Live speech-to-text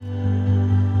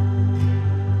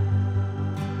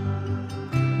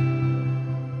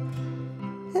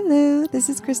This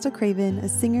is Crystal Craven, a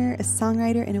singer, a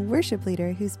songwriter, and a worship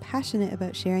leader who's passionate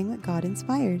about sharing what God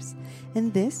inspires.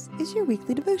 And this is your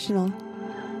weekly devotional.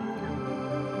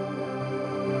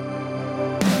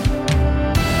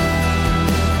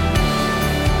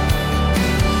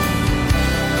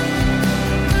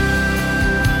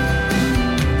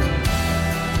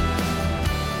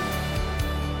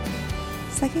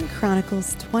 Second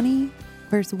Chronicles 20,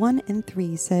 verse 1 and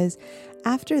 3 says,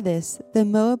 "After this, the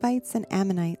Moabites and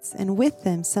Ammonites, and with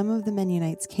them some of the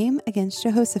Mennonites, came against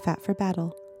Jehoshaphat for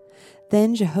battle.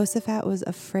 Then Jehoshaphat was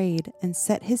afraid and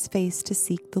set his face to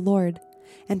seek the Lord,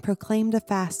 and proclaimed a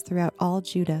fast throughout all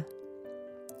Judah."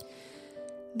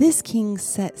 This king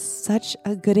set such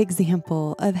a good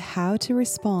example of how to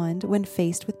respond when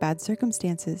faced with bad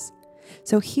circumstances.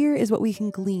 So here is what we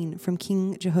can glean from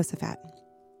King Jehoshaphat.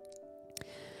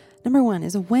 Number 1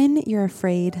 is, when you're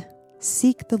afraid,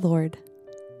 seek the Lord.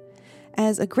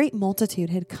 As a great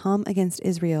multitude had come against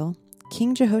Israel,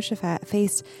 King Jehoshaphat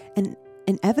faced an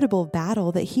inevitable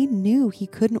battle that he knew he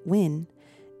couldn't win,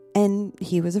 and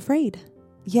he was afraid.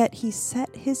 Yet he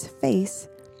set his face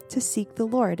to seek the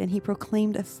Lord, and he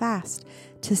proclaimed a fast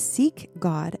to seek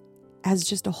God as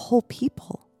just a whole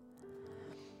people.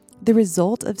 The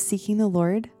result of seeking the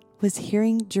Lord was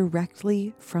hearing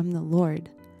directly from the Lord.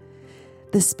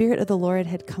 The Spirit of the Lord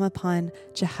had come upon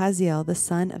Jahaziel, the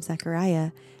son of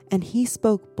Zechariah, and he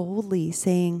spoke boldly,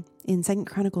 saying in 2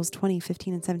 Chronicles 20,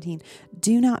 15 and 17,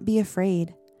 "Do not be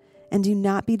afraid, and do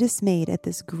not be dismayed at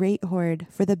this great horde,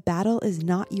 for the battle is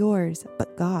not yours,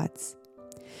 but God's.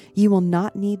 You will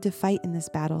not need to fight in this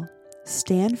battle.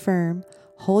 Stand firm,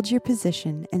 hold your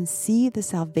position, and see the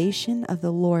salvation of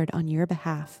the Lord on your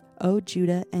behalf, O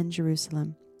Judah and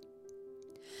Jerusalem.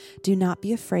 Do not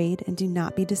be afraid, and do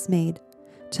not be dismayed.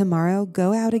 Tomorrow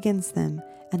go out against them,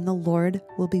 and the Lord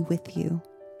will be with you."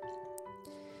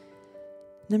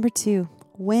 Number 2,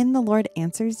 when the Lord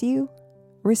answers you,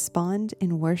 respond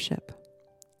in worship.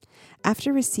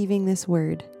 After receiving this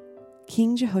word,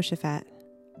 King Jehoshaphat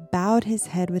bowed his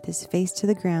head with his face to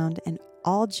the ground, and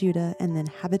all Judah and the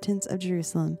inhabitants of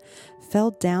Jerusalem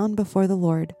fell down before the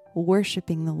Lord,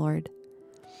 worshiping the Lord.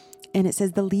 And it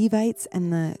says the Levites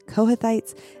and the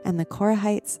Kohathites and the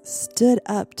Korahites stood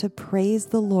up to praise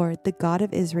the Lord, the God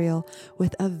of Israel,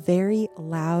 with a very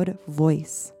loud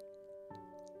voice.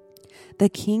 The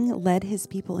king led his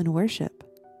people in worship,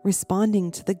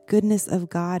 responding to the goodness of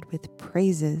God with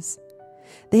praises.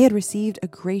 They had received a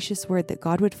gracious word that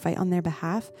God would fight on their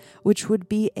behalf, which would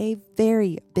be a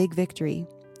very big victory.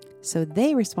 So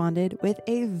they responded with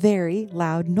a very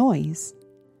loud noise.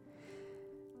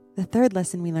 The third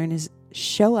lesson we learn is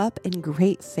show up in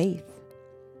great faith.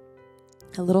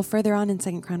 A little further on in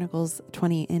 2 Chronicles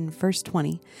 20, in verse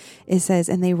 20, it says,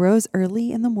 "And they rose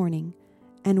early in the morning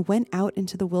and went out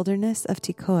into the wilderness of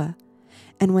Tekoa.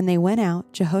 And when they went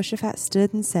out, Jehoshaphat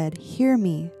stood and said, 'Hear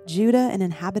me, Judah and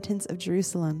inhabitants of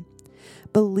Jerusalem.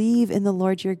 Believe in the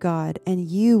Lord your God, and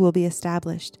you will be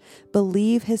established.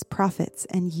 Believe his prophets,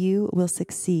 and you will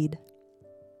succeed.'"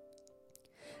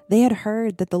 They had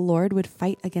heard that the Lord would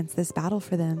fight against this battle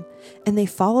for them, and they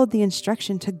followed the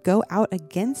instruction to go out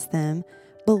against them,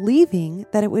 believing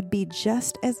that it would be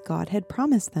just as God had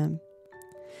promised them.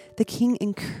 The king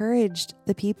encouraged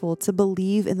the people to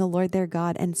believe in the Lord their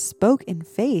God and spoke in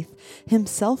faith,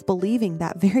 himself believing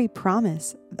that very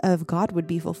promise of God would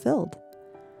be fulfilled.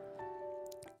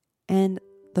 And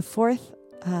the fourth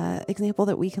example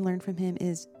that we can learn from him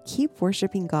is keep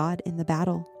worshiping God in the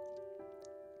battle.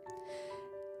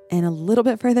 And a little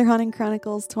bit further on in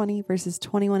Chronicles 20, verses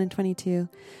 21 and 22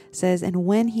 says, "And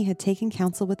when he had taken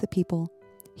counsel with the people,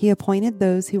 he appointed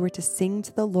those who were to sing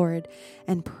to the Lord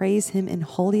and praise him in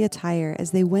holy attire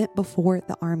as they went before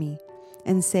the army,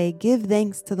 and say, 'Give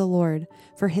thanks to the Lord,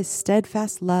 for his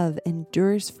steadfast love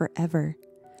endures forever.'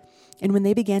 And when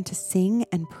they began to sing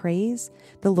and praise,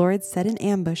 the Lord set an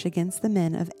ambush against the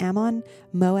men of Ammon,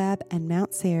 Moab, and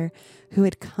Mount Seir, who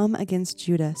had come against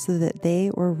Judah, so that they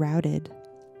were routed."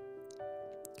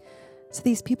 So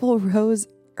these people rose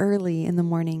early in the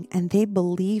morning and they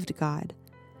believed God.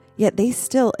 Yet they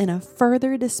still, in a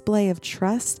further display of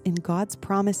trust in God's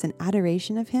promise and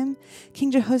adoration of him,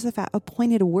 King Jehoshaphat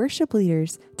appointed worship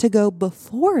leaders to go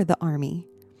before the army,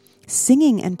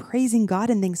 singing and praising God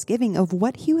in thanksgiving of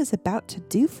what he was about to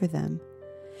do for them.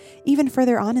 Even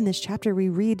further on in this chapter, we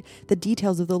read the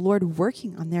details of the Lord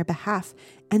working on their behalf,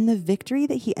 and the victory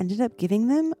that he ended up giving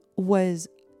them was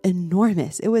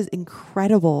enormous. It was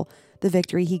incredible, the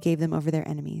victory he gave them over their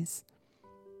enemies.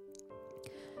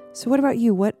 So what about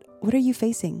you? What are you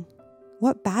facing?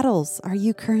 What battles are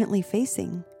you currently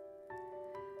facing?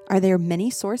 Are there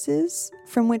many sources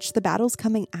from which the battle's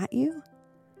coming at you?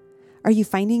 Are you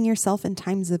finding yourself in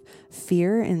times of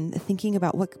fear and thinking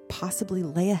about what could possibly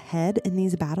lay ahead in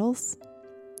these battles?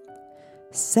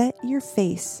 Set your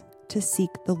face to seek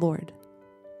the Lord.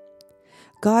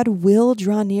 God will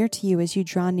draw near to you as you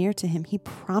draw near to him. He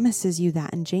promises you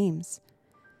that in James.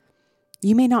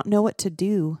 You may not know what to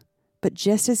do, but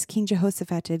just as King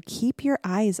Jehoshaphat did, keep your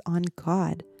eyes on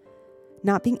God,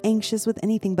 not being anxious with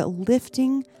anything, but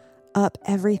lifting up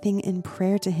everything in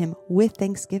prayer to him with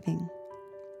thanksgiving.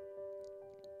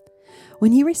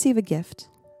 When you receive a gift,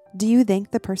 do you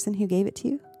thank the person who gave it to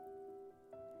you?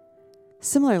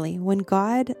 Similarly, when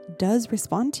God does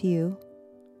respond to you,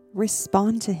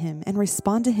 respond to him and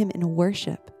respond to him in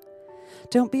worship.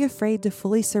 Don't be afraid to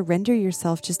fully surrender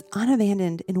yourself just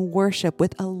unabandoned in worship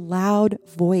with a loud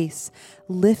voice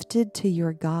lifted to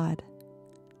your God.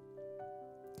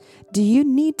 Do you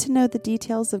need to know the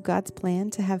details of God's plan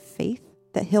to have faith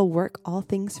that he'll work all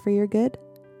things for your good?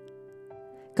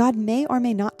 God may or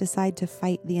may not decide to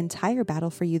fight the entire battle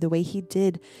for you the way he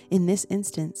did in this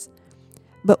instance.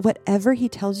 But whatever he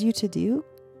tells you to do,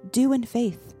 do in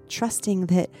faith, trusting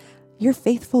that your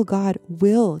faithful God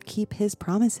will keep his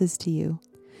promises to you.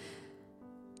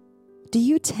 Do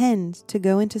you tend to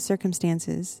go into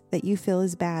circumstances that you feel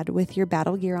is bad with your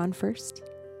battle gear on first?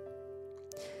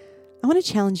 I want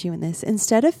to challenge you in this.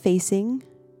 Instead of facing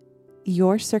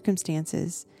your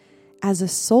circumstances as a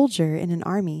soldier in an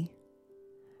army,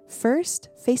 first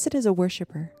face it as a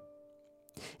worshiper.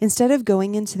 Instead of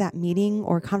going into that meeting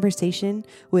or conversation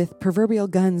with proverbial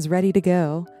guns ready to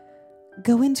go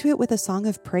into it with a song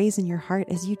of praise in your heart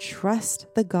as you trust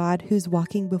the God who's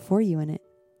walking before you in it.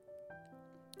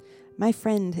 My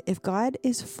friend, if God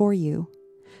is for you,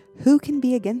 who can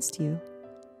be against you?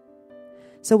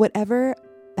 So whatever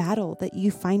battle that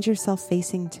you find yourself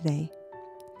facing today,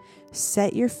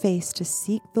 set your face to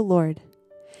seek the Lord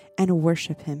and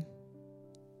worship him.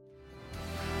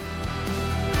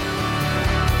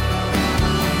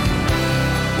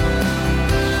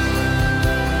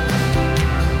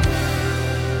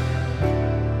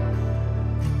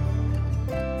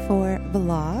 For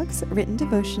vlogs, written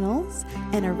devotionals,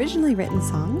 and originally written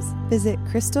songs, visit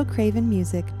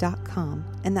crystalcravenmusic.com,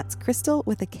 and that's Crystal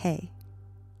with a K.